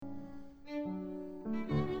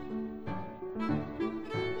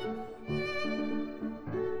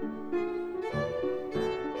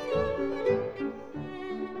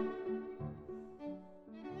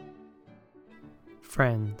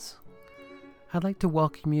Friends, I'd like to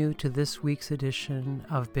welcome you to this week's edition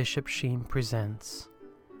of Bishop Sheen Presents,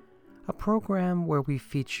 a program where we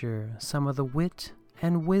feature some of the wit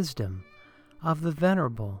and wisdom of the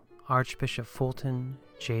Venerable Archbishop Fulton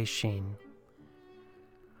J. Sheen.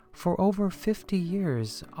 For over 50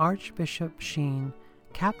 years, Archbishop Sheen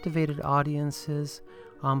captivated audiences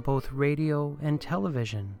on both radio and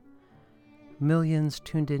television. Millions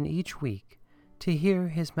tuned in each week to hear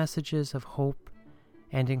his messages of hope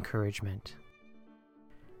and encouragement.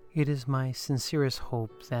 It is my sincerest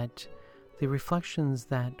hope that the reflections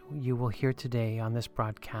that you will hear today on this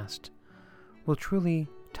broadcast will truly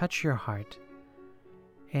touch your heart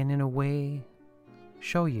and in a way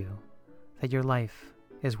show you that your life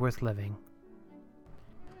is worth living.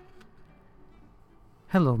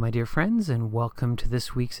 Hello, my dear friends, and welcome to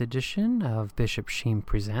this week's edition of Bishop Sheen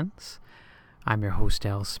Presents. I'm your host,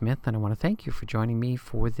 Al Smith, and I want to thank you for joining me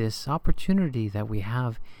for this opportunity that we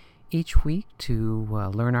have each week to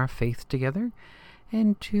learn our faith together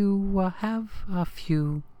and to have a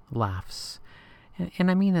few laughs.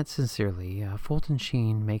 And I mean that sincerely. Fulton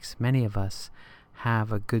Sheen makes many of us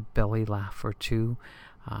have a good belly laugh or two.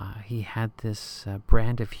 He had this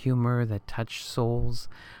brand of humor that touched souls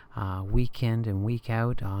week in and week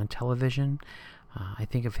out on television. I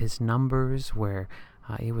think of his numbers where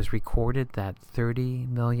it was recorded that 30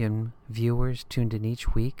 million viewers tuned in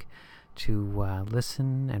each week to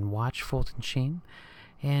listen and watch Fulton Sheen.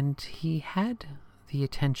 And he had the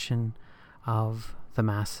attention of the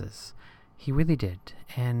masses. He really did.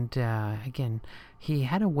 And again, he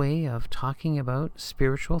had a way of talking about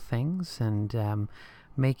spiritual things and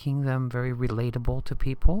making them very relatable to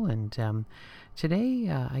people. And today,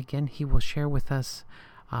 again, he will share with us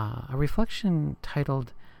a reflection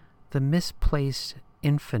titled The Misplaced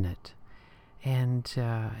Infinite. And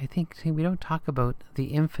I think we don't talk about the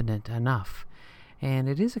infinite enough. And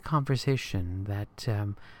it is a conversation that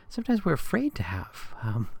sometimes we're afraid to have.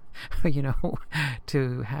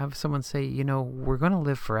 To have someone say, we're going to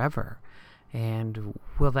live forever. And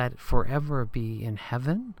will that forever be in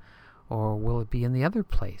heaven? Or will it be in the other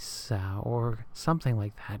place? Or something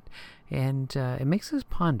like that. And it makes us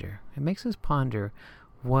ponder. It makes us ponder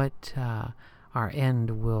what our end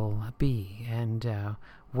will be and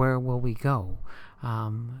where will we go.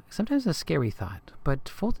 Sometimes a scary thought, but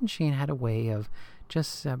Fulton Sheen had a way of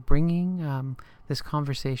just bringing this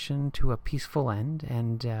conversation to a peaceful end,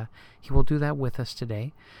 and he will do that with us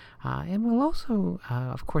today. And we'll also,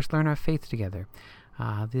 of course, learn our faith together.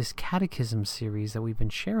 This catechism series that we've been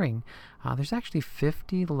sharing, there's actually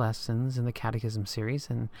 50 lessons in the catechism series,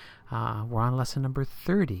 and we're on lesson number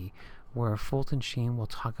 30, where Fulton Sheen will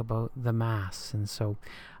talk about the Mass. And so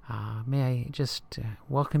may I just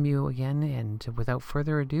welcome you again, and without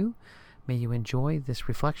further ado, may you enjoy this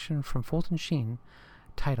reflection from Fulton Sheen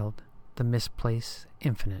titled The Misplaced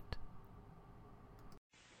Infinite.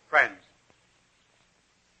 Friends,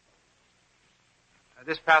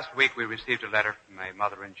 this past week we received a letter from a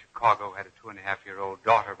mother in Chicago who had a 2.5-year-old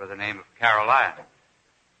daughter by the name of Caroline.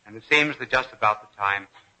 And it seems that just about the time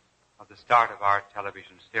of the start of our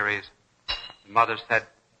television series, the mother said,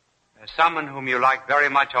 someone whom you like very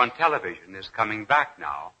much on television is coming back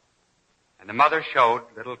now. And the mother showed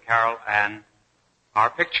little Carol Ann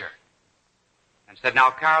our picture and said,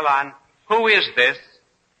 now, Caroline, who is this?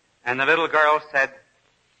 And the little girl said,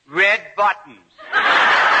 Red Buttons.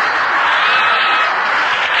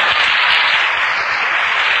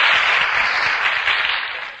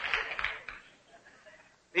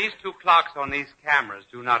 These two clocks on these cameras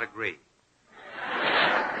do not agree.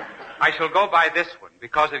 I shall go by this one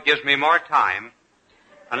because it gives me more time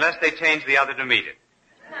unless they change the other to meet it.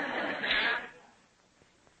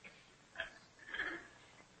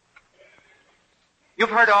 You've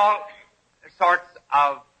heard all sorts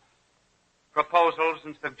of proposals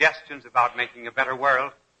and suggestions about making a better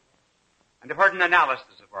world, and have heard an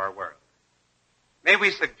analysis of our world. May we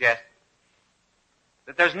suggest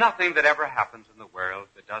that there's nothing that ever happens in the world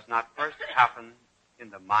that does not first happen in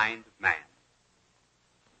the mind of man.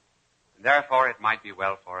 And therefore, it might be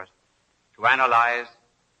well for us to analyze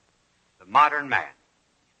the modern man,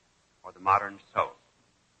 or the modern soul.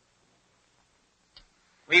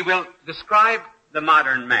 We will describe the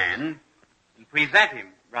modern man, and present him,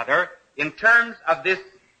 rather, in terms of this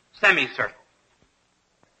semicircle.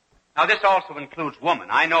 Now, this also includes woman.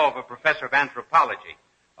 I know of a professor of anthropology,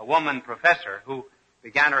 a woman professor, who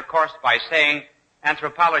began her course by saying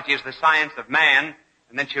anthropology is the science of man,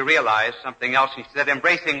 and then she realized something else. She said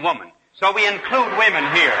embracing woman. So we include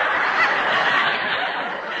women here.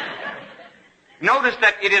 Notice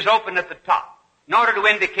that it is open at the top in order to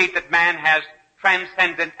indicate that man has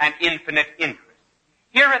transcendent and infinite interests.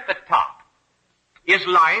 Here at the top is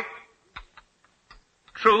life,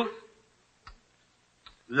 truth,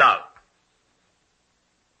 love.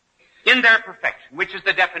 In their perfection, which is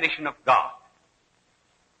the definition of God.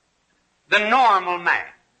 The normal man,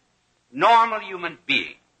 normal human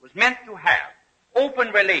being, was meant to have open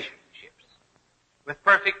relationships with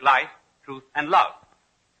perfect life, truth, and love.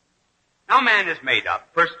 Now man is made up,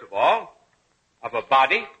 first of all, of a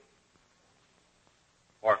body,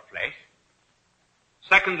 or flesh.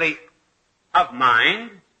 Secondly, of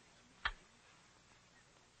mind.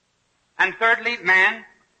 And thirdly, man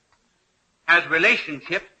has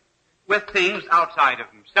relationship with things outside of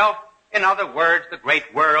himself. In other words, the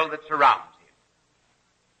great world that surrounds him.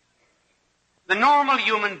 The normal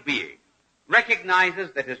human being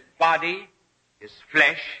recognizes that his body, his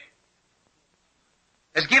flesh,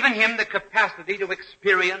 has given him the capacity to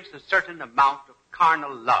experience a certain amount of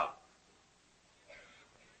carnal love.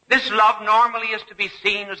 This love normally is to be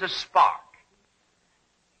seen as a spark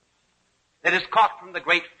that is caught from the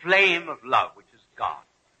great flame of love, which is God.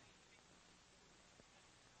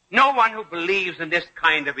 No one who believes in this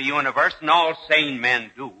kind of a universe, and all sane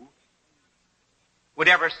men do, would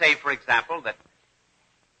ever say, for example, that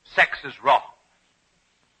sex is wrong.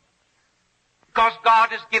 Because God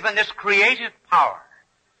has given this creative power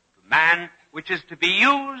to man, which is to be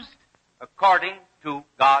used according to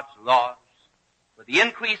God's laws for the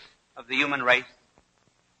increase of the human race,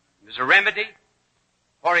 and as a remedy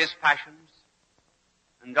for his passions,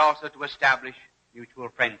 and also to establish mutual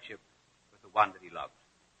friendship with the one that he loves.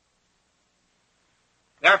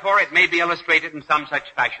 Therefore, it may be illustrated in some such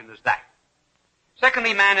fashion as that.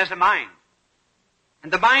 Secondly, man has a mind.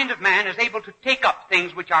 And the mind of man is able to take up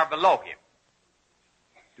things which are below him,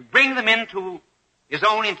 to bring them into his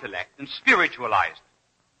own intellect and spiritualize them.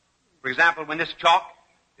 For example, when this chalk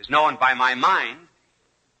is known by my mind,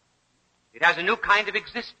 it has a new kind of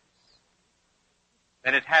existence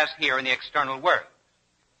than it has here in the external world.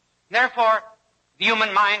 Therefore, the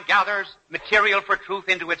human mind gathers material for truth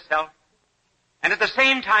into itself, and at the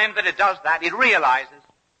same time that it does that, it realizes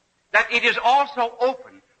that it is also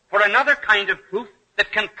open for another kind of truth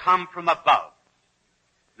that can come from above.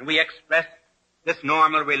 And we express this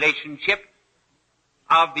normal relationship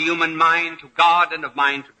of the human mind to God and of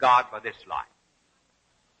mind to God by this line.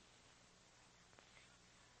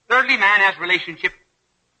 Thirdly, man has relationship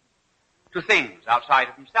to things outside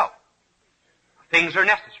of himself. Things are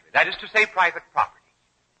necessary. That is to say, private property.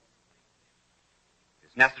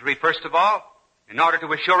 It's necessary, first of all, in order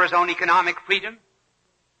to assure his own economic freedom,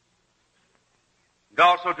 and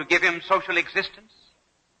also to give him social existence.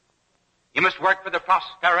 He must work for the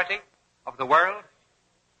prosperity of the world.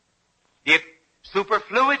 The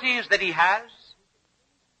superfluities that he has,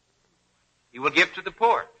 he will give to the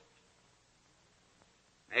poor.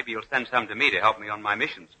 Maybe you'll send some to me to help me on my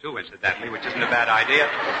missions, too, incidentally, which isn't a bad idea,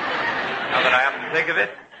 now that I happen to think of it.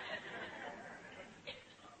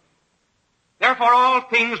 Therefore, all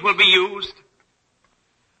things will be used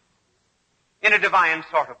in a divine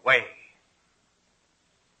sort of way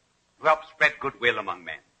to help spread goodwill among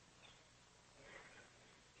men.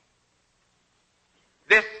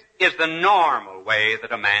 This is the normal way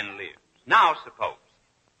that a man lives. Now suppose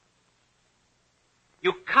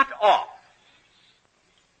you cut off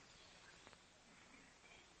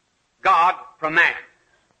God from man.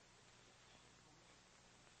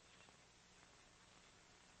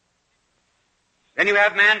 Then you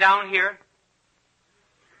have man down here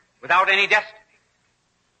without any destiny.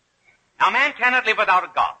 Now man cannot live without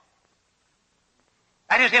a God.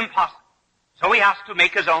 That is impossible. So he has to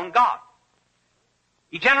make his own God.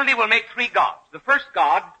 He generally will make three gods. The first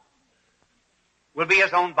God will be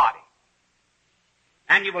his own body.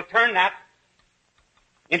 And you will turn that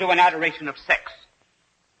into an adoration of sex.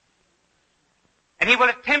 And he will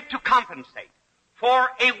attempt to compensate for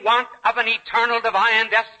a want of an eternal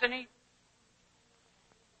divine destiny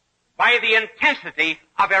by the intensity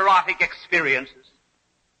of erotic experiences.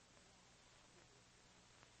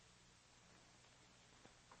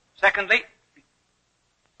 Secondly,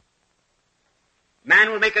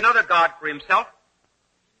 man will make another God for himself,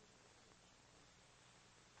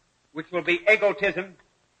 which will be egotism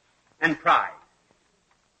and pride.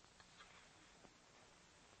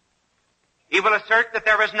 He will assert that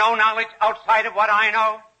there is no knowledge outside of what I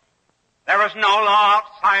know. There is no law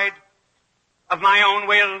outside of my own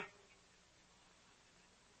will.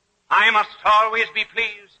 I must always be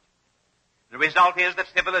pleased. The result is that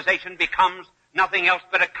civilization becomes nothing else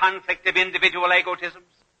but a conflict of individual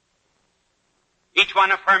egotisms, each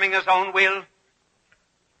one affirming his own will,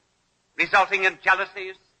 resulting in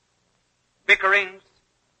jealousies, bickerings,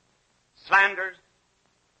 slanders,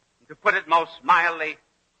 and to put it most mildly,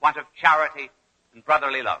 want of charity and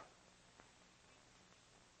brotherly love.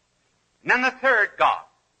 And then the third God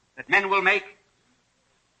that men will make.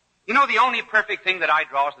 You know, the only perfect thing that I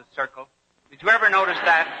draw is the circle. Did you ever notice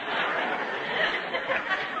that?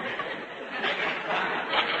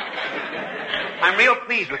 I'm real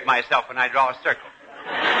pleased with myself when I draw a circle.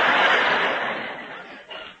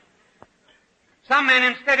 Some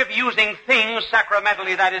men, instead of using things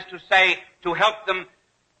sacramentally, that is to say, to help them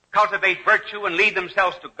cultivate virtue and lead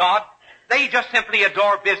themselves to God, they just simply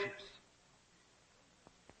adore business.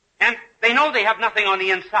 And they know they have nothing on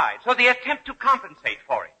the inside, so they attempt to compensate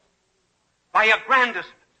for it by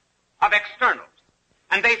aggrandizement of externals.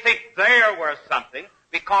 And they think they're worth something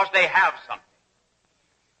because they have something.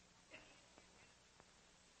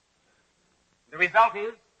 The result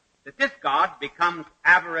is that this God becomes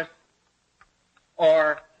avarice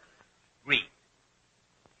or greed.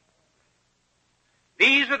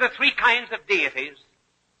 These are the three kinds of deities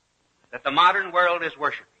that the modern world is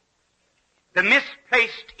worshiping. The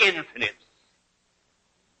misplaced infinites,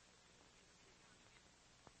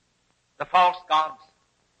 the false gods.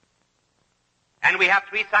 And we have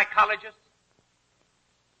three psychologists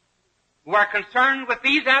who are concerned with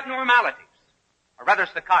these abnormalities, or rather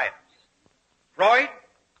psychiatrists. Freud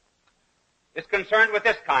is concerned with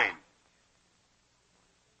this kind.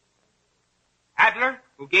 Adler,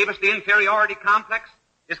 who gave us the inferiority complex,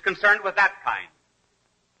 is concerned with that kind.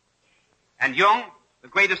 And Jung, the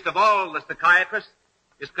greatest of all the psychiatrists,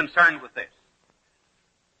 is concerned with this.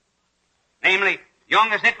 Namely,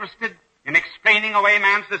 Jung is interested in explaining away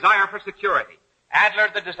man's desire for security. Adler,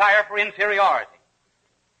 the desire for inferiority.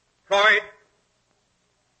 Freud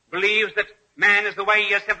believes that man is the way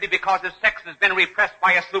he is simply because his sex has been repressed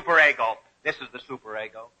by a superego. This is the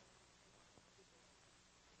superego.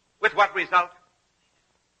 With what result?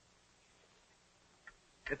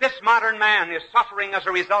 That this modern man is suffering as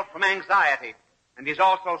a result from anxiety, and he's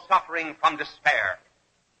also suffering from despair.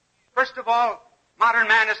 First of all, modern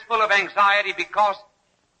man is full of anxiety because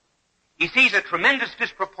he sees a tremendous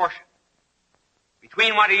disproportion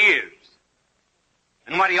between what he is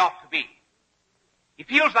and what he ought to be. He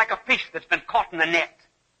feels like a fish that's been caught in a net.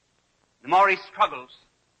 The more he struggles,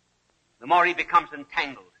 the more he becomes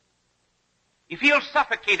entangled. He feels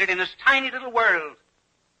suffocated in his tiny little world,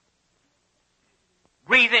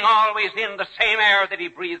 breathing always in the same air that he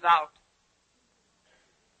breathes out.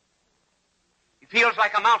 He feels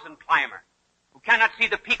like a mountain climber who cannot see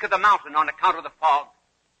the peak of the mountain on account of the fog.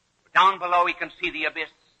 But down below he can see the abyss.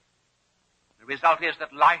 The result is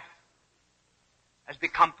that life has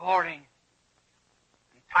become boring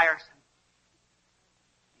and tiresome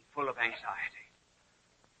and full of anxiety.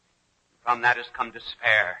 From that has come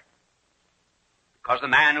despair. Because the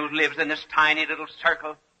man who lives in this tiny little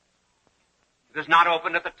circle, it is not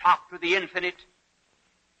open at the top to the infinite,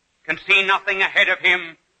 can see nothing ahead of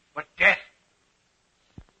him but death,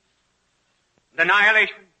 and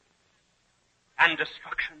annihilation, and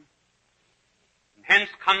destruction. And hence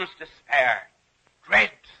comes despair,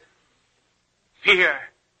 dread, fear,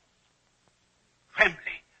 trembling.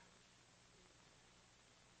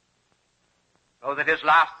 So that his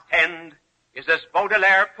last end is as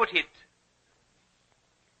Baudelaire put it,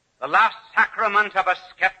 the last sacrament of a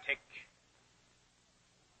skeptic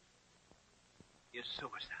is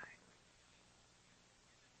suicide.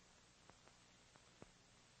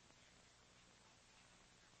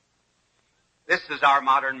 This is our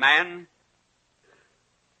modern man.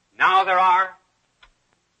 Now there are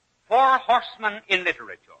 4 horsemen in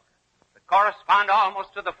literature that correspond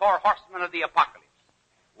almost to the 4 horsemen of the apocalypse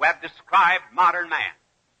who have described modern man.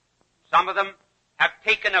 Some of them have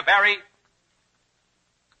taken a very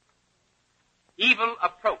evil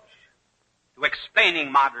approach to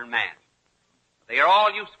explaining modern man. They are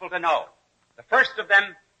all useful to know. The first of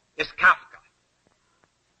them is Kafka,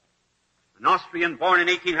 an Austrian born in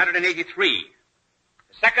 1883.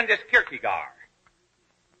 The second is Kierkegaard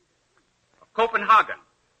of Copenhagen,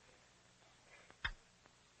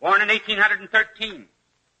 born in 1813.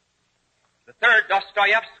 The third,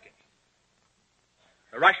 Dostoevsky,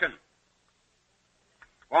 the Russian,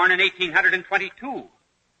 born in 1822.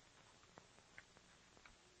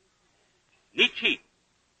 Nietzsche,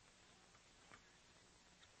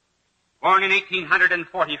 born in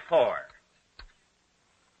 1844.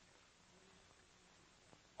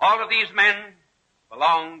 All of these men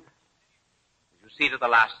belonged, as you see, to the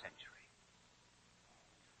last century.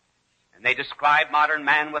 And they describe modern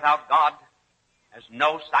man without God as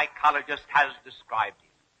no psychologist has described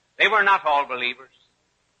him. They were not all believers.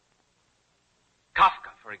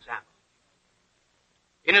 Kafka, for example,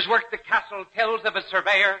 in his work The Castle, tells of a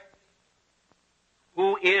surveyor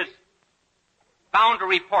who is bound to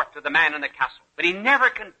report to the man in the castle, but he never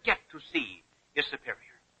can get to see his superior.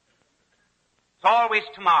 It's always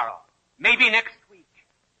tomorrow, maybe next week.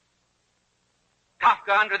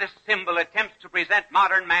 Kafka, under this symbol, attempts to present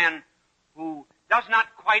modern man who does not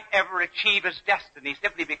quite ever achieve his destiny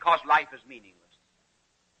simply because life is meaningless.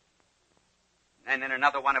 And in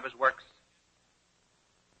another one of his works,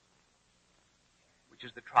 which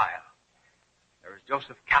is The Trial, there is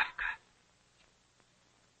Joseph Kafka.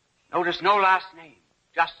 Notice no last name,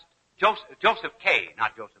 just Joseph K.,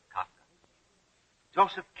 not Joseph Kafka.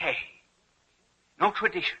 Joseph K. No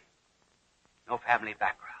tradition, no family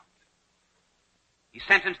background. He's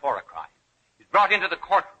sentenced for a crime. He's brought into the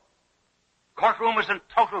courtroom. The courtroom is in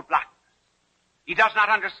total blackness. He does not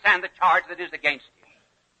understand the charge that is against him.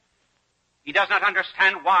 He does not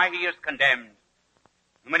understand why he is condemned.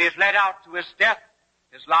 And when he is led out to his death,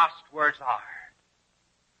 his last words are,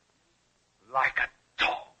 like a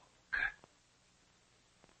dog.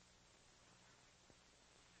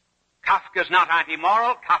 Kafka's not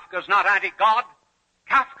anti-moral. Kafka's not anti-God.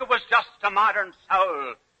 Kafka was just a modern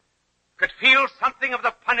soul, could feel something of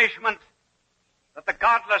the punishment that the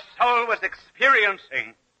godless soul was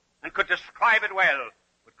experiencing and could describe it well,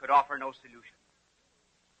 but could offer no solution.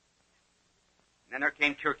 And then there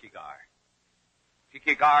came Kierkegaard.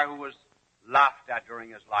 Kierkegaard, who was laughed at during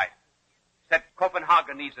his life, said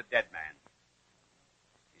Copenhagen needs a dead man.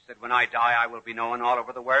 He said, when I die, I will be known all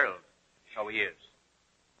over the world. So he is.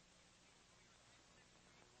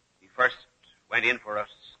 He first went in for a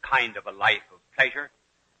kind of a life of pleasure.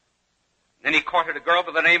 Then he courted a girl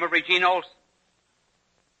by the name of Regina Olsen.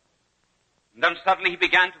 And then suddenly he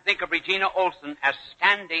began to think of Regina Olsen as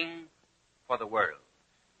standing for the world.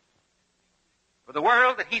 For the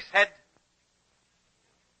world that he said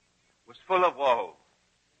was full of woe.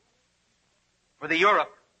 For the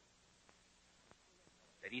Europe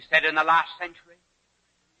that he said in the last century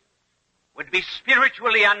would be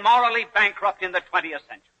spiritually and morally bankrupt in the 20th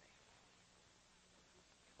century.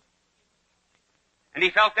 And he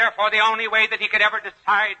felt, therefore, the only way that he could ever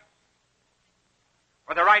decide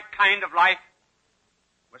for the right kind of life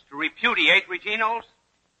was to repudiate Regina Olsen.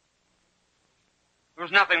 There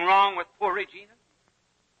was nothing wrong with poor Regina.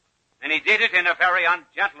 And he did it in a very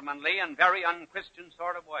ungentlemanly and very unchristian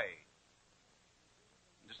sort of way.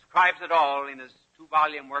 He describes it all in his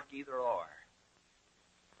 2-volume work, Either Or.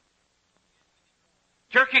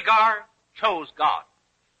 Kierkegaard chose God.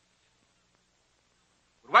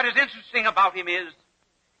 But what is interesting about him is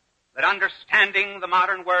that understanding the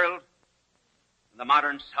modern world and the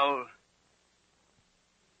modern soul,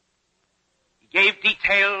 he gave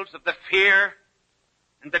details of the fear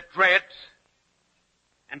and the dread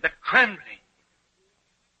and the trembling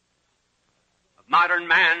of modern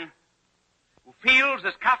man who feels,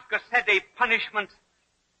 as Kafka said, a punishment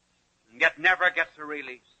and yet never gets a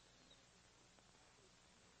release.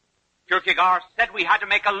 Kierkegaard said we had to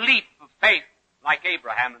make a leap of faith like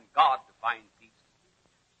Abraham and God to find peace.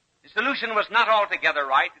 The solution was not altogether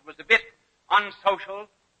right. It was a bit unsocial.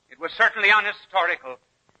 It was certainly unhistorical.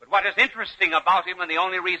 But what is interesting about him, and the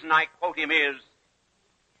only reason I quote him, is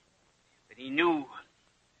that he knew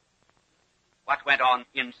what went on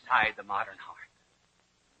inside the modern heart.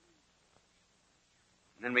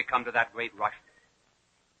 And then we come to that great Russian.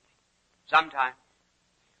 Sometime,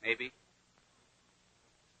 maybe,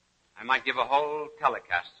 I might give a whole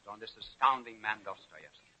telecast on this astounding man,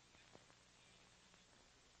 Dostoevsky.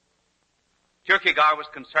 Kierkegaard was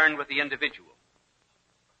concerned with the individual.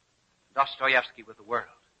 Dostoevsky with the world.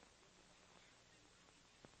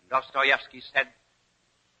 And Dostoevsky said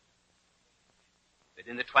that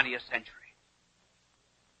in the 20th century,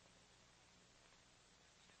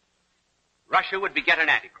 Russia would beget an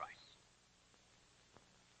Antichrist.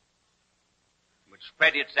 It would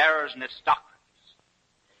spread its errors and its doctrines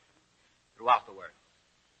throughout the world.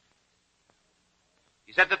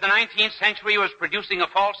 He said that the 19th century was producing a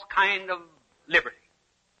false kind of liberty.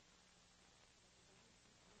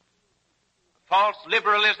 A false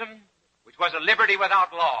liberalism, which was a liberty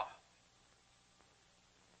without law.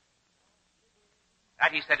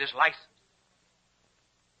 That, he said, is license.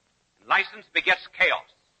 And license begets chaos.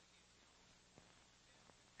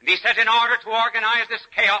 And he said in order to organize this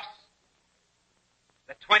chaos,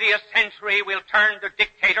 the 20th century will turn to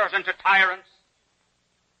dictators and to tyrants.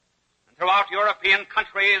 And throughout European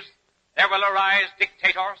countries, there will arise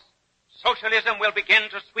dictators. Socialism will begin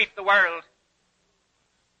to sweep the world.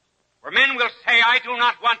 Where men will say, I do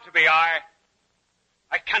not want to be I.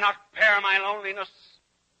 I cannot bear my loneliness.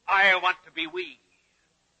 I want to be we.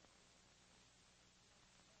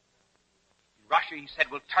 Russia, he said,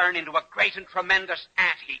 will turn into a great and tremendous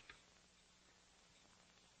ant heap.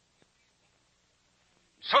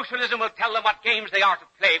 Socialism will tell them what games they are to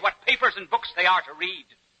play, what papers and books they are to read,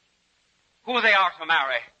 who they are to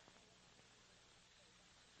marry,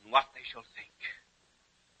 and what they shall think.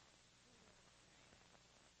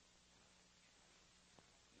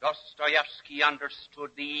 Dostoevsky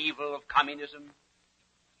understood the evil of communism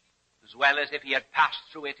as well as if he had passed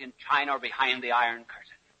through it in China or behind the Iron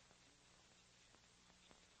Curtain.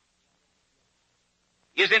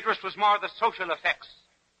 His interest was more the social effects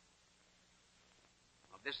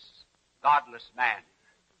of this godless man.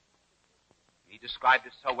 He described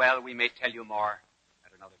it so well, we may tell you more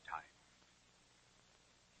at another time.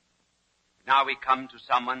 Now we come to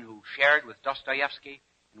someone who shared with Dostoevsky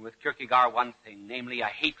and with Kierkegaard one thing, namely a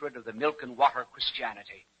hatred of the milk and water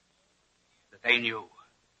Christianity that they knew,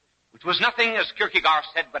 which was nothing, as Kierkegaard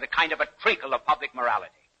said, but a kind of a trickle of public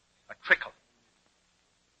morality. A trickle.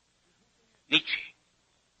 Nietzsche.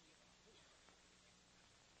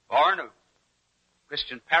 Born of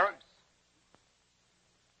Christian parents.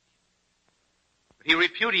 But he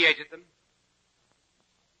repudiated them.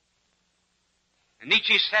 And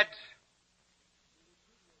Nietzsche said,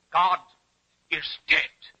 God is dead.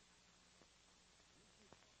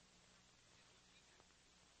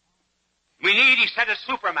 We need, he said, a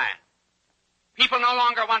Superman. People no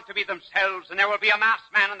longer want to be themselves, and there will be a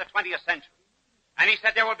masked man in the 20th century. And he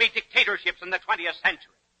said there will be dictatorships in the 20th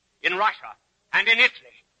century, in Russia, and in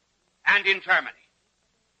Italy, and in Germany.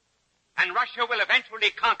 And Russia will eventually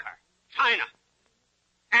conquer China,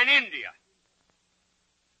 and India,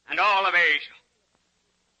 and all of Asia.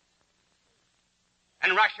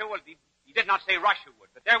 And Russia will be, he did not say Russia would,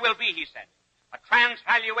 but there will be, he said, a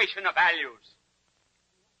transvaluation of values.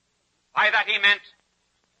 By that he meant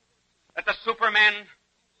that the supermen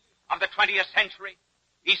of the 20th century,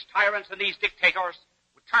 these tyrants and these dictators,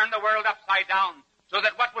 would turn the world upside down so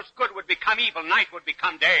that what was good would become evil, night would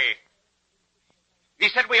become day. He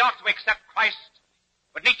said we ought to accept Christ,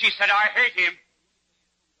 but Nietzsche said, I hate him.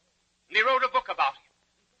 And he wrote a book about him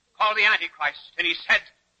called The Antichrist, and he said,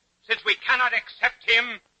 since we cannot accept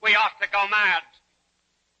him, we ought to go mad.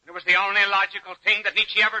 And it was the only logical thing that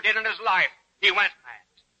Nietzsche ever did in his life. He went mad.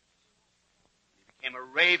 Became a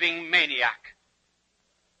raving maniac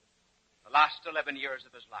the last 11 years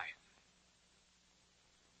of his life.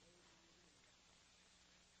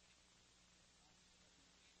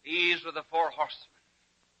 These were the four horsemen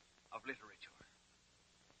of literature,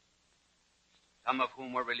 some of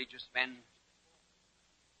whom were religious men,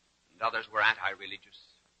 and others were anti-religious,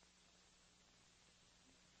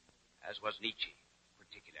 as was Nietzsche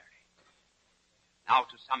particularly. Now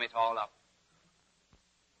to sum it all up,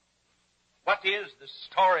 what is the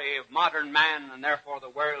story of modern man and therefore the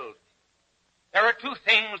world? There are two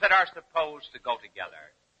things that are supposed to go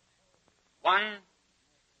together. One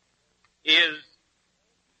is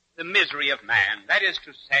the misery of man. That is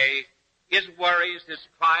to say, his worries, his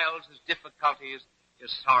trials, his difficulties,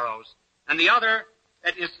 his sorrows. And the other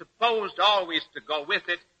that is supposed always to go with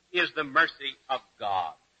it is the mercy of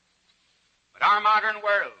God. But our modern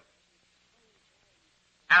world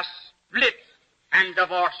has split and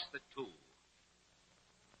divorced the two.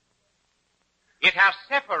 It has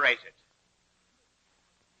separated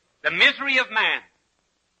the misery of man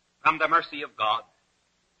from the mercy of God.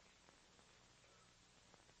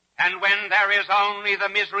 And when there is only the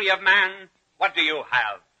misery of man, what do you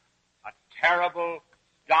have? A terrible,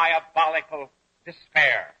 diabolical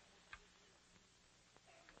despair.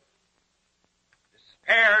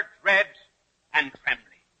 Despair, dread, and trembling.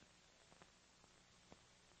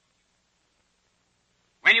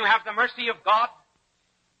 When you have the mercy of God,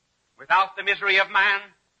 without the misery of man,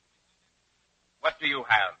 what do you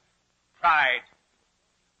have? Pride,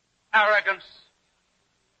 arrogance,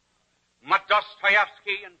 what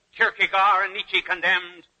Dostoevsky and Kierkegaard and Nietzsche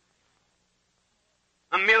condemned,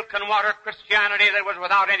 a milk and water Christianity that was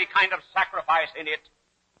without any kind of sacrifice in it.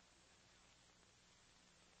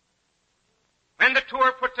 When the two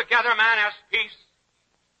are put together, man has peace.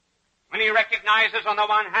 When he recognizes on the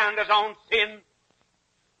one hand his own sin,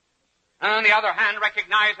 and on the other hand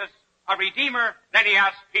recognizes a Redeemer, then he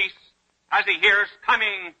has peace as he hears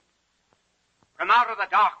coming from out of the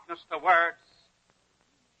darkness the words,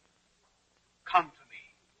 come to me,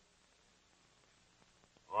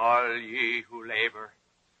 all ye who labor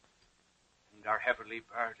and are heavily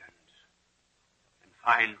burdened, and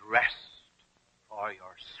find rest for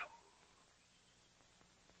your soul.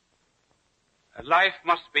 Life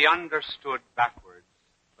must be understood backwards,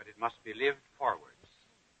 but it must be lived forwards.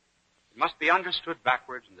 It must be understood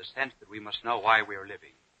backwards in the sense that we must know why we are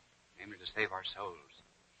living, namely to save our souls.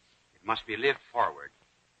 It must be lived forward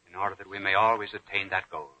in order that we may always attain that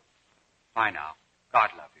goal. Bye now. God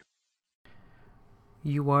love you.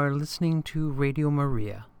 You are listening to Radio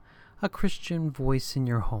Maria, a Christian voice in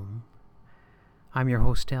your home. I'm your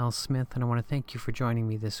host, Al Smith, and I want to thank you for joining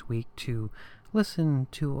me this week to listen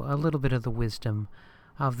to a little bit of the wisdom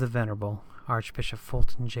of the Venerable Archbishop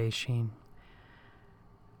Fulton J. Sheen.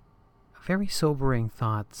 Very sobering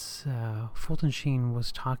thoughts. Fulton Sheen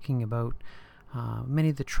was talking about many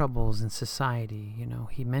of the troubles in society.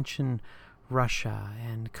 He mentioned Russia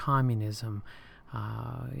and communism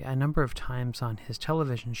a number of times on his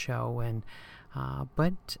television show,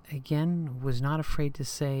 but again was not afraid to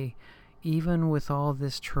say, even with all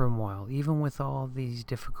this turmoil, even with all these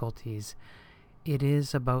difficulties, it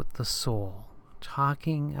is about the soul,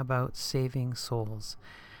 talking about saving souls.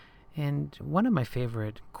 And one of my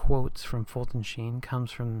favorite quotes from Fulton Sheen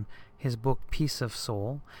comes from his book Peace of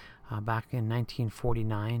Soul. Back in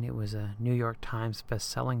 1949, it was a New York Times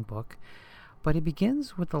best-selling book. But it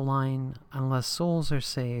begins with the line, "Unless souls are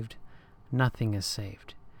saved, nothing is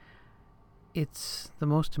saved." It's the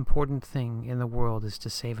most important thing in the world is to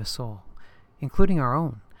save a soul, including our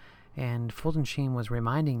own. And Fulton Sheen was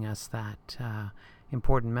reminding us that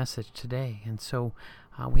important message today. And so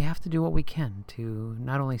we have to do what we can to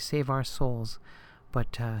not only save our souls,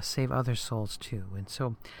 but save other souls too. And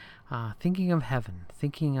so thinking of heaven,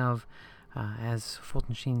 thinking of, as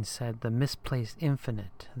Fulton Sheen said, the misplaced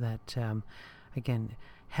infinite, that, again,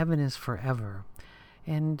 heaven is forever.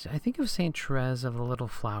 And I think of St. Therese of the Little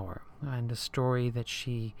Flower and a story that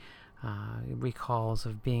she recalls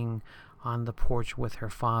of being on the porch with her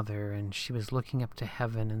father, and she was looking up to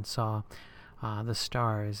heaven and saw the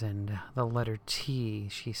stars, and the letter T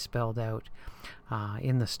she spelled out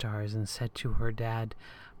in the stars and said to her dad,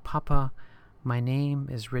 "Papa, my name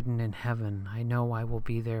is written in heaven. I know I will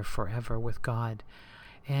be there forever with God."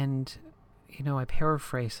 And, I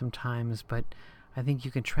paraphrase sometimes, but I think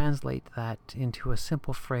you can translate that into a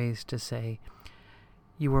simple phrase to say,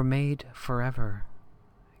 you were made forever.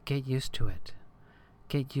 Get used to it.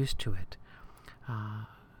 Get used to it.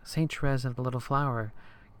 St. Therese of the Little Flower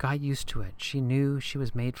got used to it. She knew she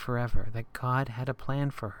was made forever, that God had a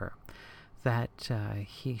plan for her, that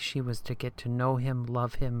she was to get to know Him,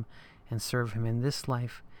 love Him, and serve Him in this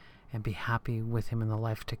life, and be happy with Him in the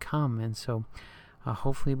life to come. And so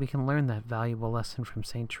hopefully we can learn that valuable lesson from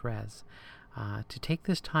St. Therese, to take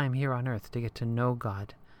this time here on earth to get to know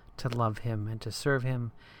God, to love Him, and to serve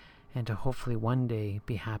Him, and to hopefully one day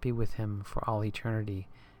be happy with Him for all eternity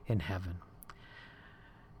in heaven.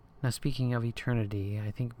 Now, speaking of eternity,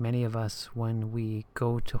 I think many of us, when we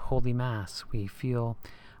go to Holy Mass, we feel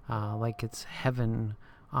like it's heaven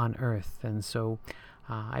on earth. And so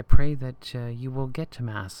I pray that you will get to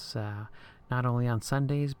Mass not only on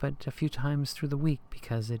Sundays, but a few times through the week,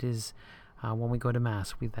 because it is when we go to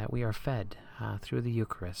Mass that we are fed through the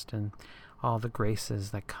Eucharist and all the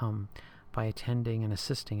graces that come by attending and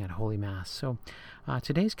assisting at Holy Mass. So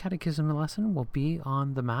today's catechism lesson will be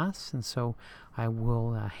on the Mass, and so I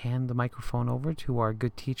will hand the microphone over to our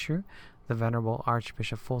good teacher, the Venerable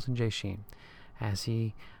Archbishop Fulton J. Sheen, as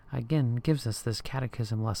he again gives us this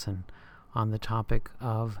catechism lesson on the topic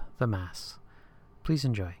of the Mass. Please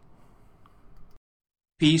enjoy.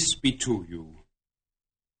 Peace be to you.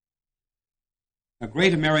 A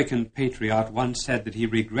great American patriot once said that he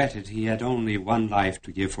regretted he had only one life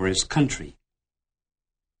to give for his country.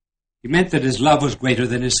 He meant that his love was greater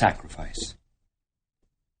than his sacrifice.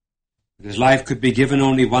 That his life could be given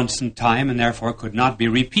only once in time and therefore could not be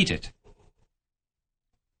repeated.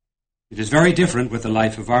 It is very different with the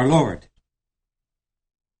life of our Lord.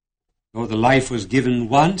 Though the life was given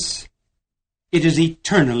once, it is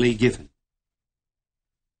eternally given.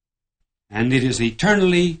 And it is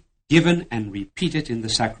eternally given and repeated in the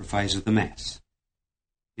sacrifice of the Mass.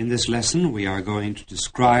 In this lesson, we are going to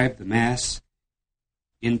describe the Mass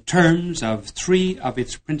in terms of three of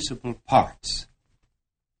its principal parts: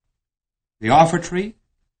 the offertory,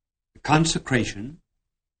 the consecration,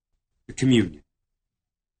 the communion.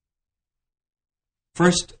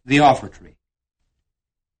 First, the offertory.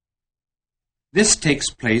 This takes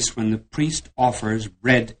place when the priest offers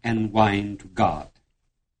bread and wine to God.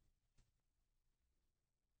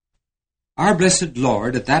 Our blessed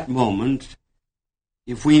Lord, at that moment,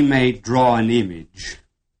 if we may draw an image,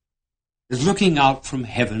 is looking out from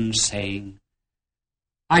heaven saying,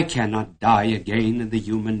 "I cannot die again in the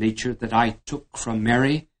human nature that I took from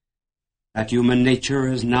Mary. That human nature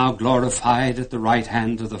is now glorified at the right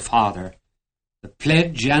hand of the Father, the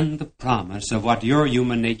pledge and the promise of what your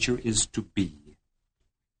human nature is to be.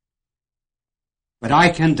 But I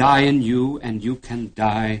can die in you, and you can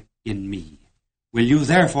die in me. Will you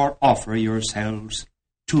therefore offer yourselves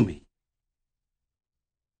to me?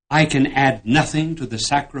 I can add nothing to the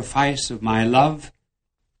sacrifice of my love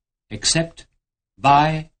except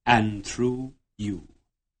by and through you.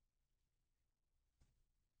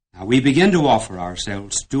 Now we begin to offer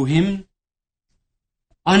ourselves to him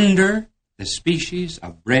under the species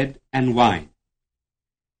of bread and wine.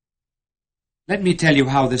 Let me tell you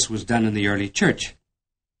how this was done in the early church.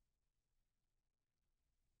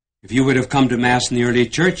 If you would have come to Mass in the early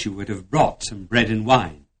church, you would have brought some bread and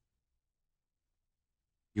wine.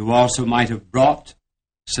 You also might have brought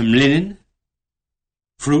some linen,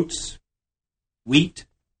 fruits, wheat,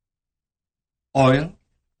 oil,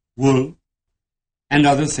 wool, and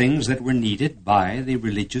other things that were needed by the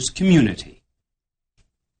religious community,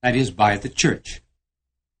 that is, by the church.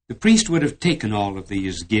 The priest would have taken all of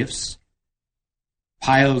these gifts,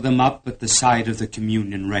 piled them up at the side of the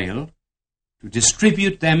communion rail, to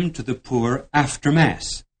distribute them to the poor after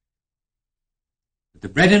Mass. But the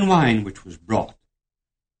bread and wine which was brought,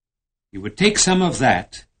 he would take some of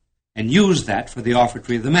that and use that for the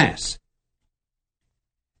offertory of the Mass.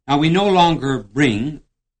 Now we no longer bring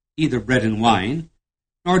either bread and wine,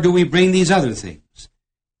 nor do we bring these other things,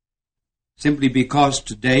 simply because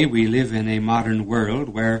today we live in a modern world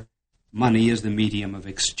where money is the medium of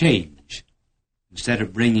exchange. Instead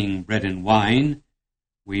of bringing bread and wine,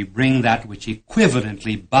 we bring that which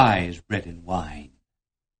equivalently buys bread and wine.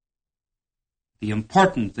 The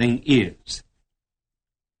important thing is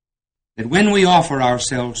that when we offer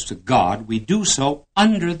ourselves to God, we do so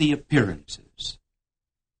under the appearances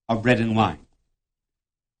of bread and wine.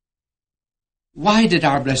 Why did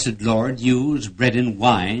our blessed Lord use bread and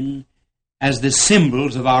wine as the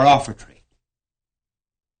symbols of our offertory?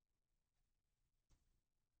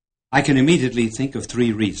 I can immediately think of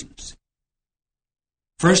three reasons.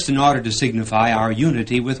 First, in order to signify our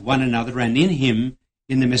unity with one another and in him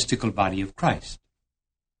in the mystical body of Christ.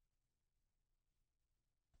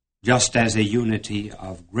 Just as a unity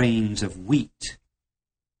of grains of wheat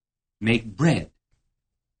make bread,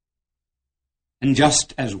 and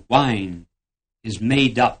just as wine is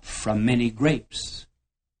made up from many grapes,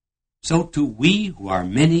 so too we who are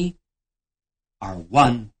many are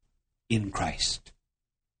one in Christ.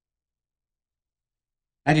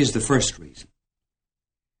 That is the first reason.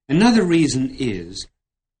 Another reason is,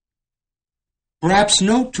 perhaps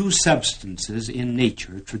no two substances in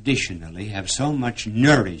nature traditionally have so much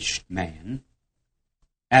nourished man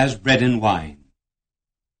as bread and wine.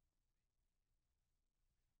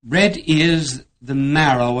 Bread is the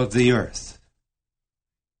marrow of the earth.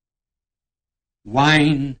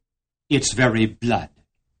 Wine, its very blood.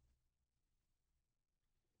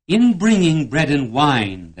 In bringing bread and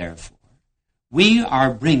wine, therefore, we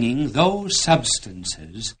are bringing those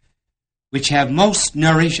substances which have most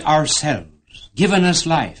nourished ourselves, given us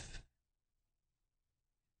life.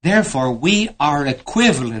 Therefore, we are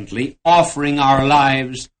equivalently offering our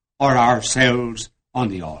lives or ourselves on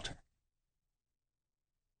the altar.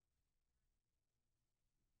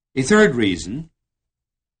 A third reason,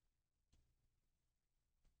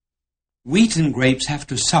 wheat and grapes have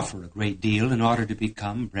to suffer a great deal in order to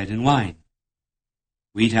become bread and wine.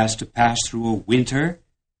 Wheat has to pass through a winter,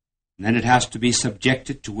 and then it has to be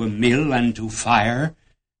subjected to a mill and to fire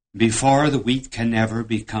before the wheat can ever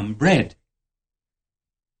become bread.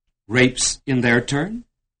 Grapes, in their turn,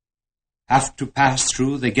 have to pass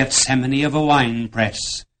through the Gethsemane of a wine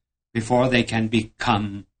press before they can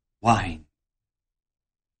become wine.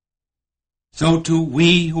 So too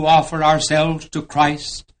we who offer ourselves to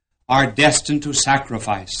Christ are destined to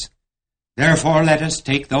sacrifice. Therefore let us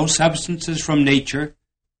take those substances from nature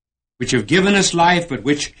which have given us life, but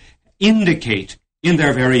which indicate in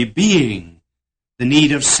their very being the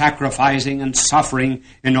need of sacrificing and suffering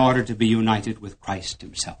in order to be united with Christ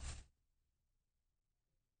himself.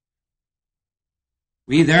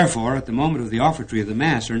 We, therefore, at the moment of the offertory of the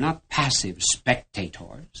Mass, are not passive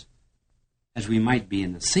spectators, as we might be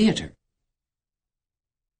in the theater.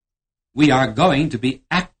 We are going to be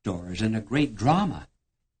actors in a great drama.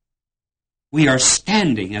 We are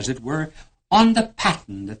standing, as it were, on the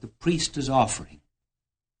paten that the priest is offering.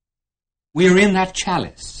 We are in that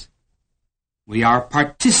chalice. We are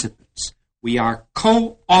participants. We are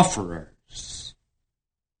co-offerers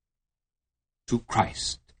to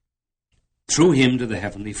Christ, through him to the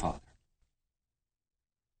Heavenly Father.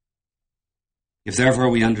 If therefore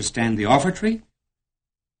we understand the offertory,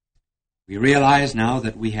 we realize now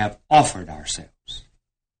that we have offered ourselves.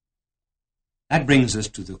 That brings us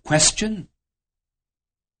to the question,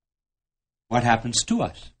 what happens to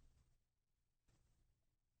us?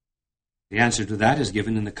 The answer to that is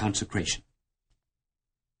given in the consecration.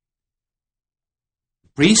 The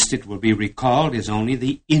priest, it will be recalled, is only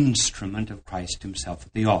the instrument of Christ himself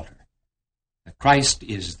at the altar. That Christ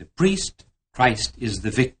is the priest, Christ is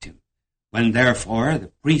the victim. When, therefore, the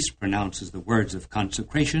priest pronounces the words of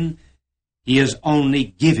consecration, he is only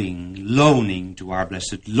giving, loaning to our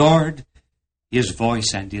blessed Lord his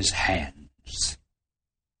voice and his hands.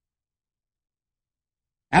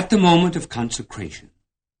 At the moment of consecration,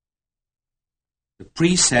 the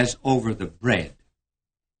priest says over the bread,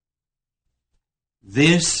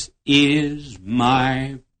 "This is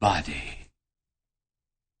my body."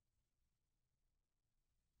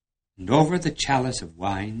 And over the chalice of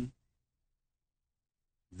wine,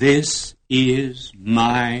 "This is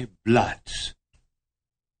my blood."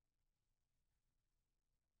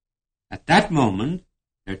 At that moment,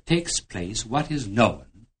 there takes place what is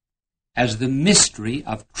known as the mystery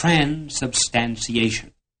of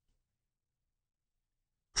transubstantiation.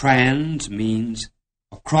 Trans means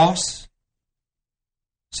across.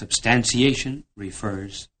 Substantiation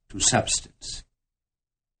refers to substance.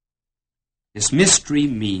 This mystery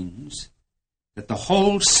means that the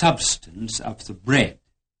whole substance of the bread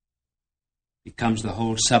becomes the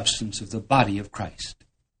whole substance of the body of Christ.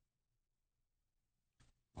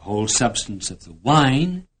 The whole substance of the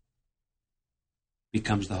wine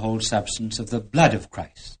becomes the whole substance of the blood of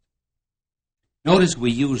Christ. Notice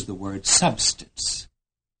we use the word substance.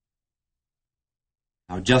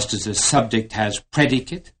 Now, just as a subject has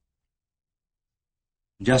predicate,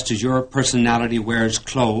 just as your personality wears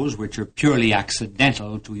clothes which are purely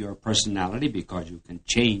accidental to your personality because you can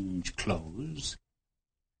change clothes,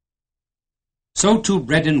 so too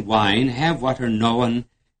bread and wine have what are known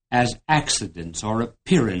as accidents or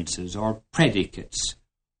appearances or predicates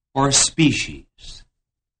or species.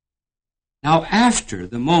 Now, after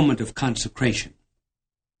the moment of consecration,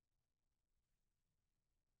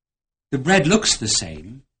 the bread looks the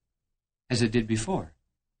same as it did before.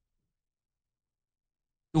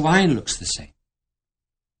 The wine looks the same.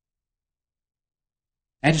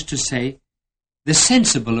 That is to say, the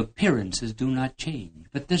sensible appearances do not change,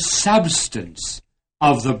 but the substance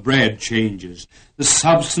of the bread changes. The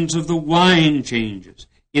substance of the wine changes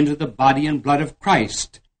into the body and blood of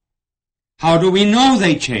Christ. How do we know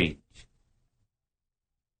they change?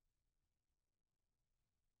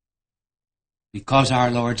 Because our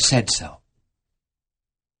Lord said so.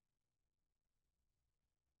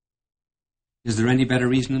 Is there any better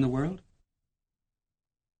reason in the world?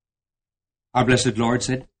 Our blessed Lord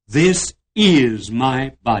said, "This is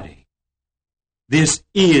my body. This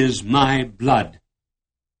is my blood."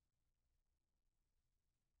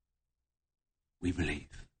 We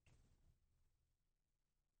believe.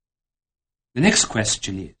 The next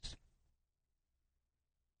question is,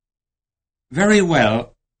 very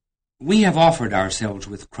well, we have offered ourselves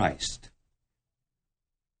with Christ.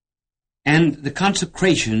 And the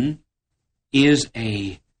consecration is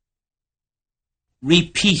a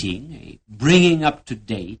repeating, a bringing up to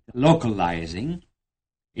date, localizing,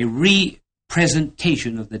 a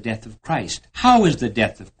representation of the death of Christ. How is the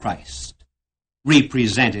death of Christ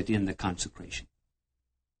represented in the consecration?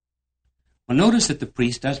 Well, notice that the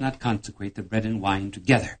priest does not consecrate the bread and wine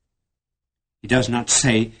together. He does not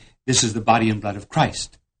say, "This is the body and blood of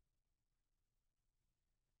Christ."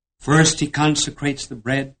 First he consecrates the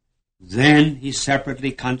bread, then he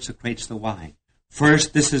separately consecrates the wine.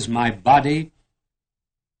 First, "This is my body,"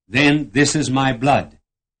 then, "This is my blood."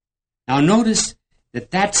 Now notice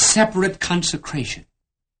that separate consecration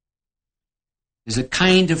is a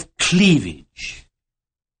kind of cleavage,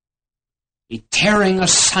 a tearing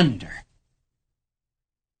asunder,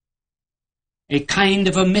 a kind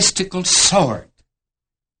of a mystical sword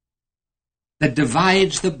that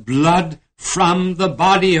divides the blood from the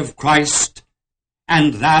body of Christ,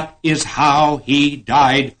 and that is how he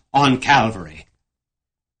died on Calvary.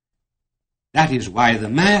 That is why the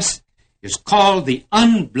Mass is called the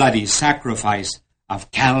unbloody sacrifice of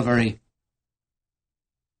Calvary,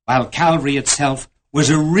 while Calvary itself was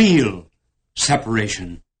a real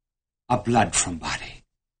separation of blood from body.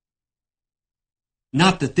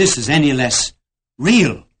 Not that this is any less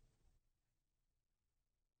real,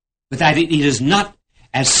 but that it is not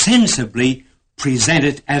as sensibly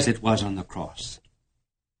presented as it was on the cross.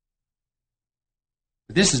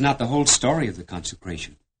 But this is not the whole story of the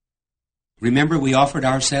consecration. Remember, we offered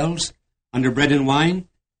ourselves under bread and wine.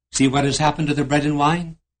 See what has happened to the bread and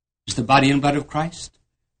wine? It's the body and blood of Christ.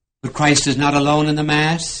 But Christ is not alone in the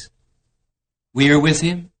Mass. We are with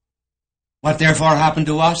him. What therefore happened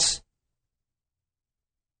to us?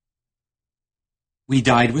 We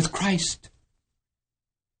died with Christ.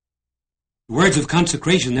 The words of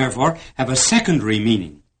consecration, therefore, have a secondary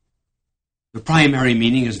meaning. The primary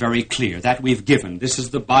meaning is very clear, that we've given. This is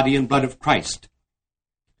the body and blood of Christ.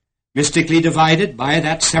 Mystically divided by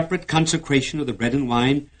that separate consecration of the bread and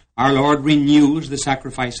wine, our Lord renews the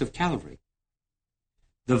sacrifice of Calvary.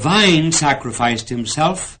 the vine sacrificed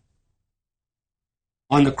himself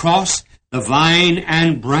on the cross, the vine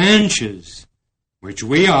and branches, which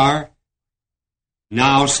we are,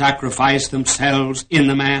 now sacrifice themselves in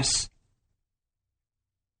the Mass.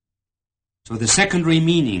 So the secondary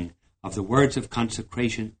meaning of the words of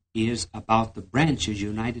consecration is about the branches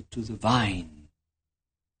united to the vine.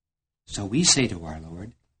 So we say to our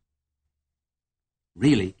Lord,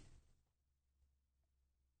 really,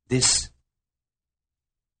 this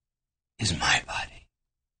is my body.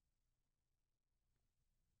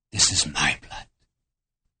 This is my blood.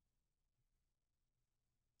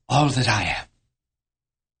 All that I am.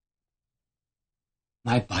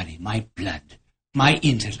 My body, my blood, my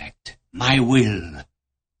intellect, my will,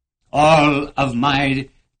 all of my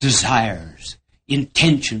desires,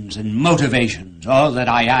 intentions, and motivations, all that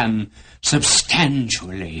I am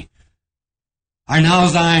substantially, are now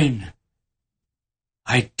thine.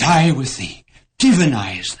 I die with thee,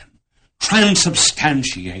 divinize them,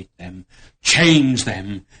 transubstantiate them, change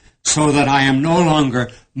them, so that I am no longer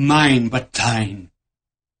mine but thine.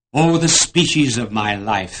 Oh, the species of my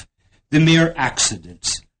life, the mere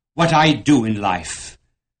accidents, what I do in life,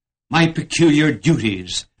 my peculiar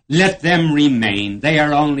duties, let them remain. They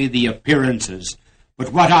are only the appearances.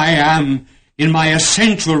 But what I am in my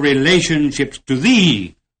essential relationships to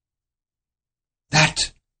thee,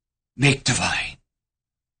 that make divine.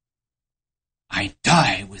 I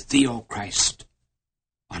die with thee, O Christ,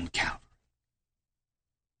 on Calvary.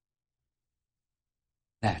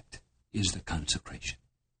 That is the consecration.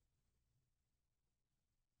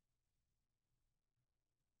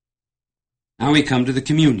 Now we come to the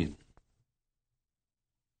communion.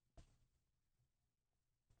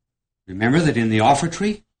 Remember that in the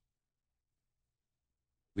offertory,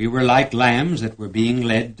 we were like lambs that were being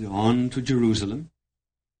led on to Jerusalem.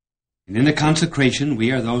 And in the consecration,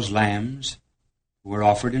 we are those lambs who were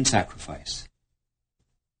offered in sacrifice.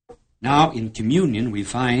 Now, in communion, we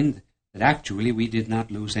find that actually we did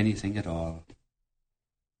not lose anything at all.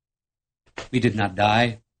 We did not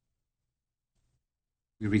die.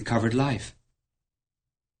 We recovered life.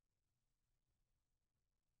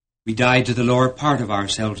 We died to the lower part of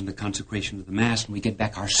ourselves in the consecration of the Mass, and we get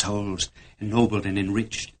back our souls ennobled and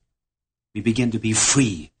enriched. We begin to be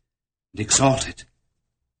free and exalted.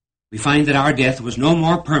 We find that our death was no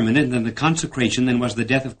more permanent than the consecration than was the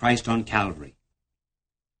death of Christ on Calvary.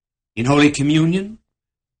 In Holy Communion,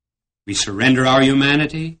 we surrender our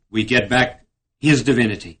humanity, we get back His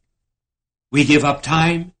divinity. We give up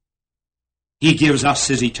time, He gives us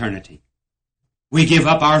His eternity. We give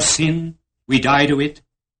up our sin, we die to it,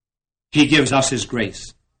 He gives us His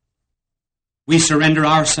grace. We surrender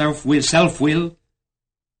our self-will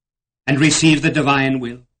and receive the divine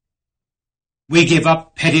will. We give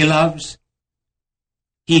up petty loves.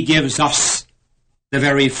 He gives us the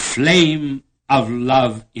very flame of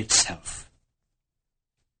love itself.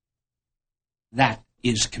 That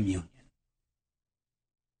is communion.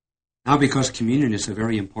 Now, because communion is so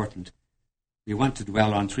very important, we want to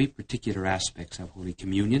dwell on three particular aspects of Holy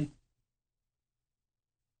Communion.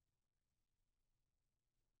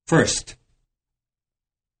 First,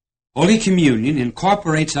 Holy Communion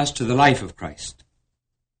incorporates us to the life of Christ.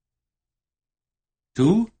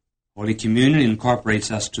 2, Holy Communion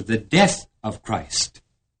incorporates us to the death of Christ.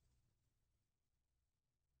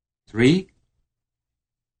 3,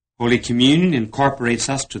 Holy Communion incorporates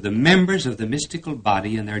us to the members of the mystical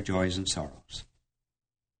body and their joys and sorrows.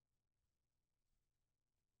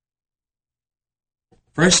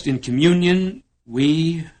 First, in communion,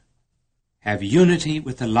 we have unity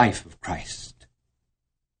with the life of Christ.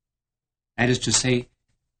 That is to say,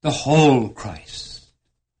 the whole Christ.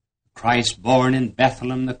 Christ born in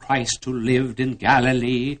Bethlehem, the Christ who lived in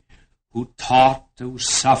Galilee, who taught, who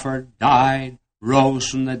suffered, died, rose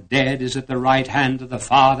from the dead, is at the right hand of the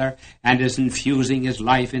Father, and is infusing His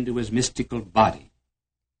life into His mystical body.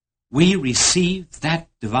 We receive that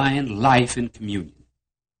divine life in communion.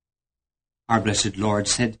 Our blessed Lord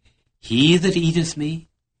said, "He that eateth me,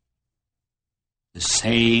 the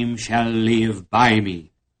same shall live by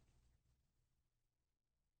me."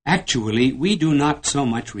 Actually, we do not so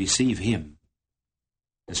much receive Him,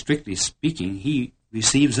 as strictly speaking, He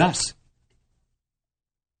receives us.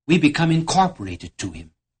 We become incorporated to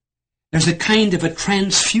Him. There's a kind of a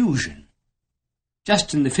transfusion.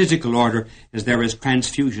 Just in the physical order, as there is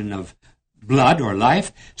transfusion of blood or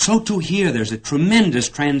life, so too here there's a tremendous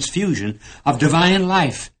transfusion of divine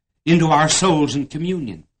life into our souls in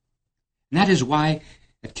communion. And that is why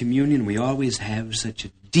at communion we always have such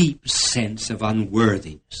a deep sense of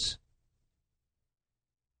unworthiness.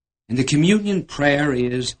 And the communion prayer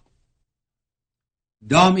is,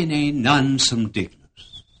 Domine non sum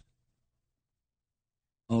dignus.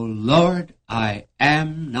 O Lord, I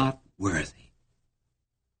am not worthy.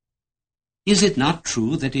 Is it not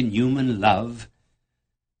true that in human love,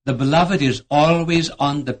 the beloved is always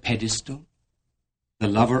on the pedestal, the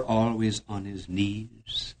lover always on his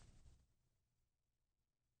knees?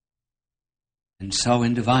 And so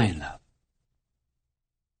in divine love,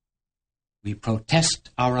 we protest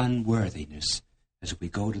our unworthiness as we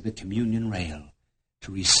go to the communion rail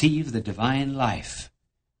to receive the divine life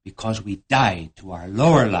because we died to our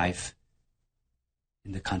lower life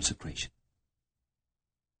in the consecration.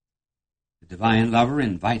 The divine lover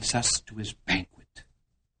invites us to his banquet.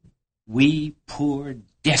 We poor,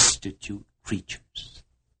 destitute creatures.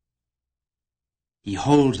 He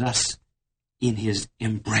holds us in his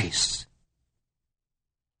embrace.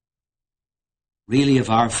 Really, if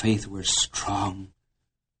our faith were strong,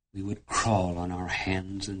 we would crawl on our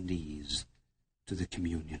hands and knees to the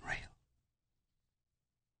communion rail.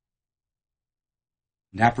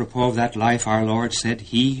 And apropos of that life, our Lord said,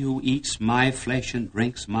 "He who eats my flesh and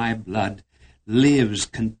drinks my blood lives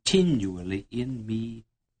continually in me,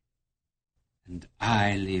 and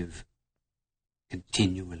I live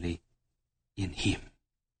continually in him."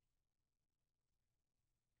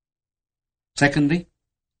 Secondly,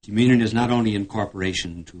 communion is not only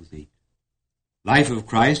incorporation to the life of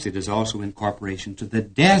Christ, it is also incorporation to the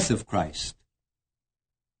death of Christ.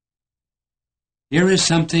 Here is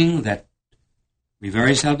something that we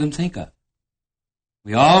very seldom think of.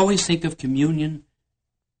 We always think of communion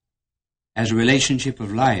as a relationship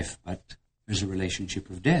of life, but as a relationship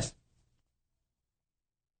of death.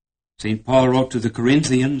 St. Paul wrote to the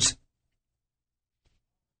Corinthians,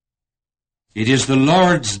 "It is the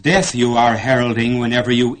Lord's death you are heralding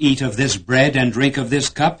whenever you eat of this bread and drink of this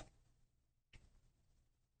cup."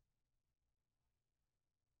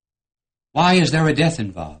 Why is there a death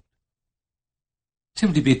involved?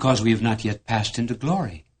 Simply because we have not yet passed into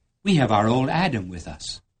glory. We have our old Adam with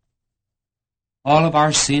us. All of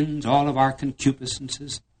our sins, all of our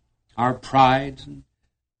concupiscences, our pride and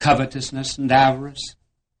covetousness and avarice.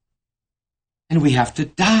 And we have to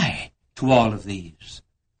die to all of these.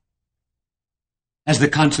 As the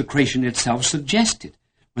consecration itself suggested,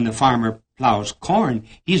 when the farmer plows corn,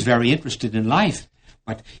 he's very interested in life,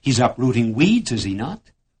 but he's uprooting weeds, is he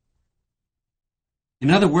not? In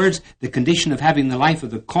other words, the condition of having the life of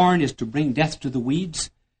the corn is to bring death to the weeds,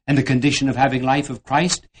 and the condition of having life of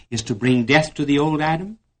Christ is to bring death to the old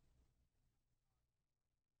Adam.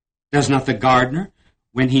 Does not the gardener,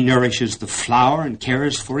 when he nourishes the flower and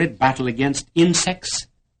cares for it, battle against insects?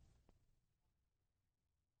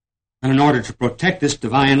 And in order to protect this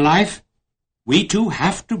divine life, we too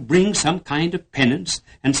have to bring some kind of penance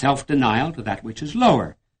and self-denial to that which is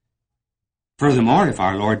lower. Furthermore, if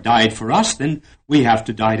our Lord died for us, then we have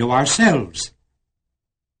to die to ourselves.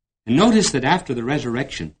 And notice that after the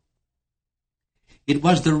resurrection, it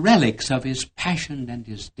was the relics of his passion and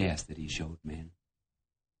his death that he showed men.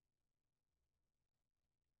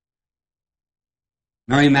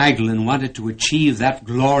 Mary Magdalene wanted to achieve that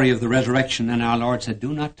glory of the resurrection, and our Lord said,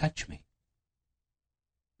 "Do not touch me."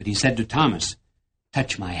 But he said to Thomas,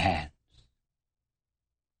 "Touch my hands.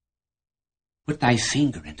 Put thy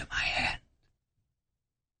finger into my hand.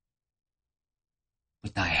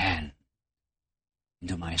 Put thy hand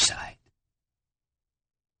into my side."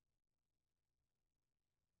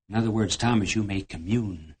 In other words, Thomas, you may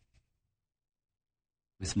commune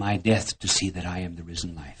with my death to see that I am the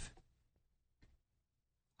risen life.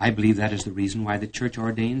 I believe that is the reason why the Church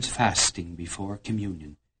ordains fasting before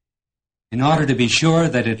communion, in order to be sure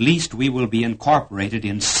that at least we will be incorporated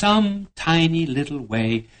in some tiny little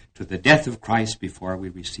way to the death of Christ before we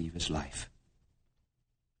receive his life.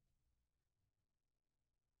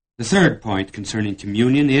 The third point concerning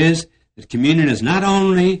communion is that communion is not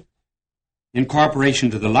only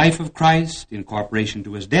incorporation to the life of Christ, incorporation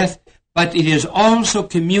to his death, but it is also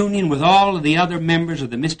communion with all of the other members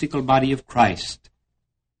of the mystical body of Christ.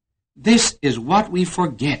 This is what we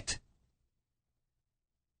forget.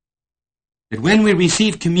 That when we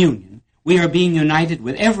receive communion, we are being united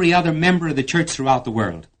with every other member of the church throughout the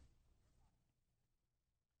world.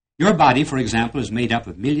 Your body, for example, is made up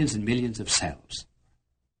of millions and millions of cells.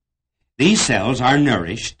 These cells are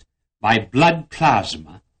nourished by blood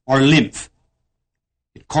plasma or lymph.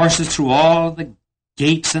 It courses through all the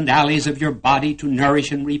gates and alleys of your body to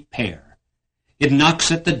nourish and repair. It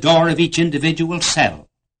knocks at the door of each individual cell.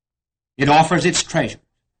 It offers its treasure.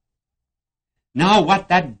 Now what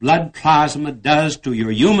that blood plasma does to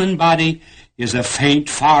your human body is a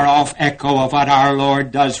faint, far-off echo of what our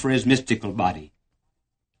Lord does for his mystical body.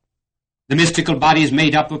 The mystical body is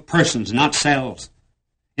made up of persons, not cells.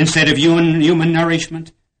 Instead of human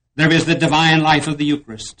nourishment, there is the divine life of the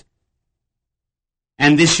Eucharist.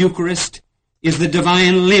 And this Eucharist is the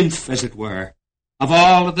divine lymph, as it were, of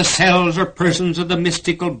all of the cells or persons of the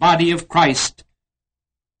mystical body of Christ.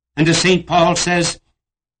 And as St. Paul says,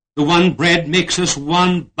 the one bread makes us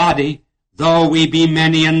one body, though we be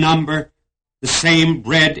many in number, the same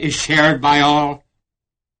bread is shared by all.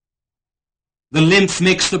 The lymph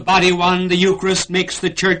makes the body one, the Eucharist makes the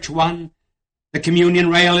church one. The communion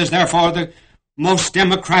rail is therefore the most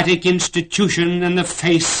democratic institution in the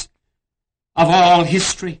face of all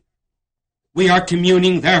history. We are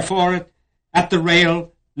communing, therefore, at the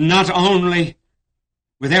rail, not only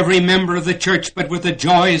with every member of the church, but with the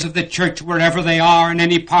joys of the church wherever they are in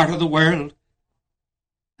any part of the world,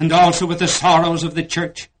 and also with the sorrows of the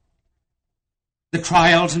church, the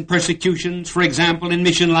trials and persecutions, for example, in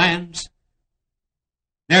mission lands.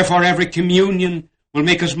 Therefore, every communion will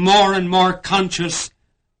make us more and more conscious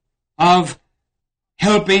of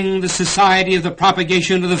helping the society of the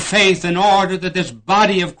propagation of the faith in order that this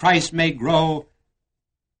body of Christ may grow,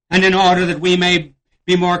 and in order that we may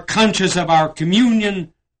be more conscious of our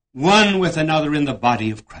communion one with another in the body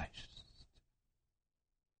of Christ.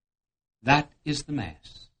 That is the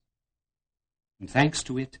Mass. And thanks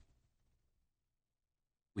to it,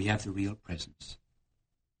 we have the real presence.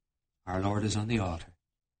 Our Lord is on the altar.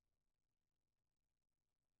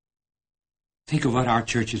 Think of what our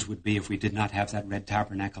churches would be if we did not have that red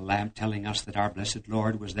tabernacle lamp telling us that our blessed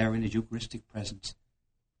Lord was there in his Eucharistic presence.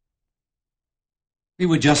 We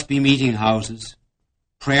would just be meeting houses,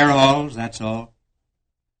 prayer halls, that's all.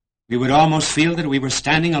 We would almost feel that we were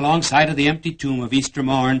standing alongside of the empty tomb of Easter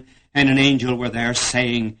morn, and an angel were there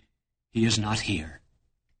saying, he is not here.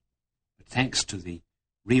 But thanks to the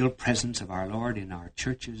real presence of our Lord in our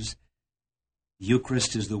churches, the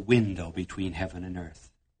Eucharist is the window between heaven and earth.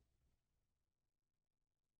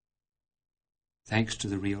 Thanks to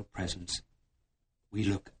the real presence, we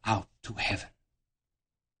look out to heaven,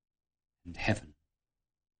 and heaven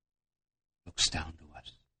looks down to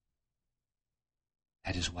us.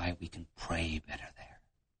 That is why we can pray better there.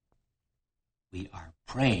 We are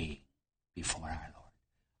praying before our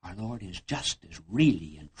Lord. Our Lord is just as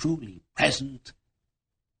really and truly present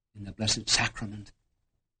in the Blessed Sacrament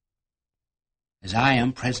as I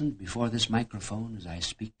am present before this microphone as I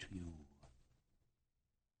speak to you.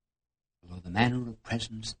 Although the manner of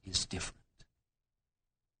presence is different,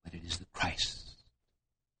 but it is the Christ,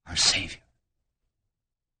 our Savior,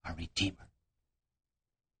 our Redeemer,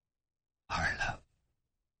 our love.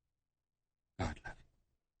 God love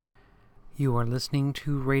you. You are listening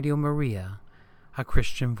to Radio Maria, a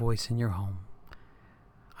Christian voice in your home.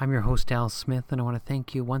 I'm your host, Al Smith, and I want to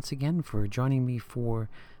thank you once again for joining me for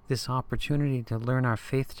this opportunity to learn our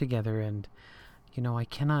faith together. And, you know, I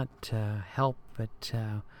cannot help but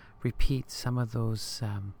repeat some of those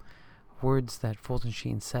words that Fulton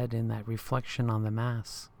Sheen said in that reflection on the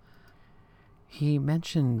Mass. He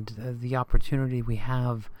mentioned the opportunity we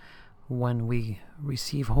have when we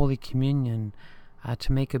receive Holy Communion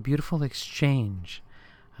to make a beautiful exchange.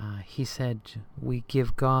 He said, we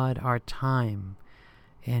give God our time,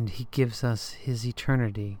 and he gives us his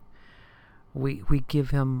eternity. We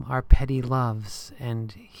give him our petty loves,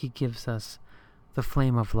 and he gives us the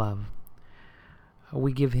flame of love.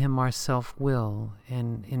 We give him our self-will,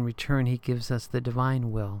 and in return he gives us the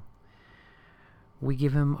divine will. We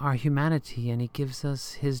give him our humanity, and he gives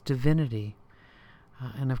us his divinity.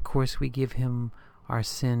 And of course we give him our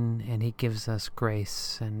sin, and he gives us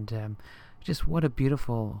grace. And just what a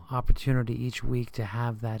beautiful opportunity each week to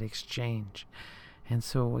have that exchange. And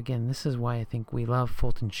so again, this is why I think we love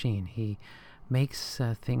Fulton Sheen. He makes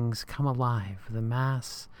things come alive. The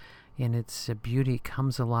Mass in its beauty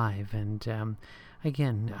comes alive. And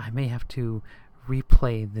again, I may have to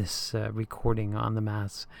replay this recording on the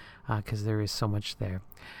Mass because there is so much there.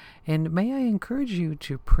 And may I encourage you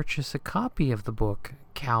to purchase a copy of the book,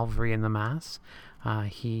 Calvary in the Mass.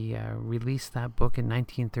 He released that book in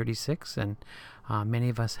 1936, and many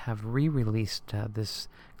of us have re-released this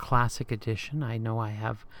classic edition. I know I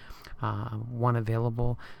have one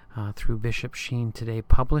available through Bishop Sheen Today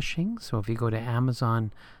Publishing. So if you go to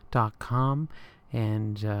Amazon.com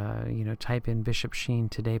and type in Bishop Sheen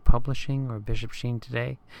Today Publishing or Bishop Sheen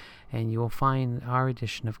Today, and you will find our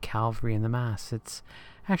edition of Calvary in the Mass. It's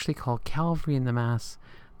actually called Calvary in the Mass,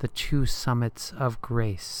 the Two Summits of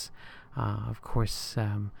Grace. Of course,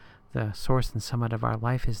 the source and summit of our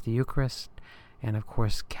life is the Eucharist, and of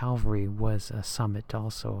course Calvary was a summit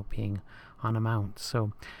also, being on a mount.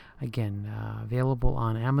 So again, available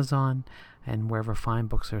on Amazon and wherever fine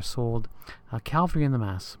books are sold. Calvary in the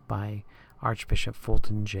Mass by Archbishop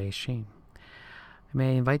Fulton J. Sheen.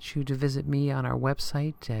 May I invite you to visit me on our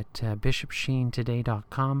website at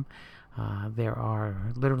bishopsheentoday.com. There are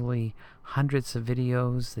literally hundreds of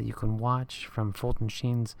videos that you can watch from Fulton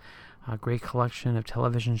Sheen's great collection of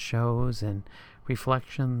television shows and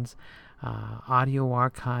reflections, audio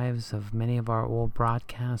archives of many of our old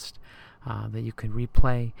broadcasts that you can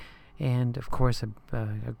replay, and of course a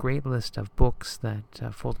great list of books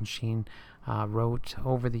that Fulton Sheen wrote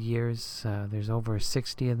over the years. There's over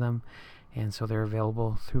 60 of them, and so they're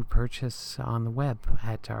available through purchase on the web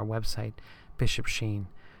at our website,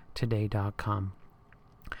 bishopsheentoday.com.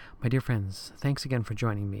 My dear friends, thanks again for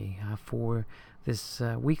joining me for this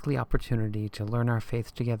weekly opportunity to learn our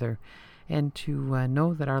faith together and to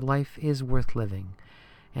know that our life is worth living.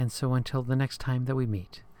 And so until the next time that we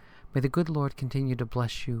meet, may the good Lord continue to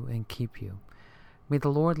bless you and keep you. May the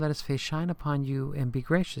Lord let his face shine upon you and be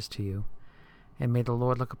gracious to you. And may the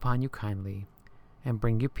Lord look upon you kindly and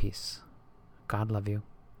bring you peace. God love you.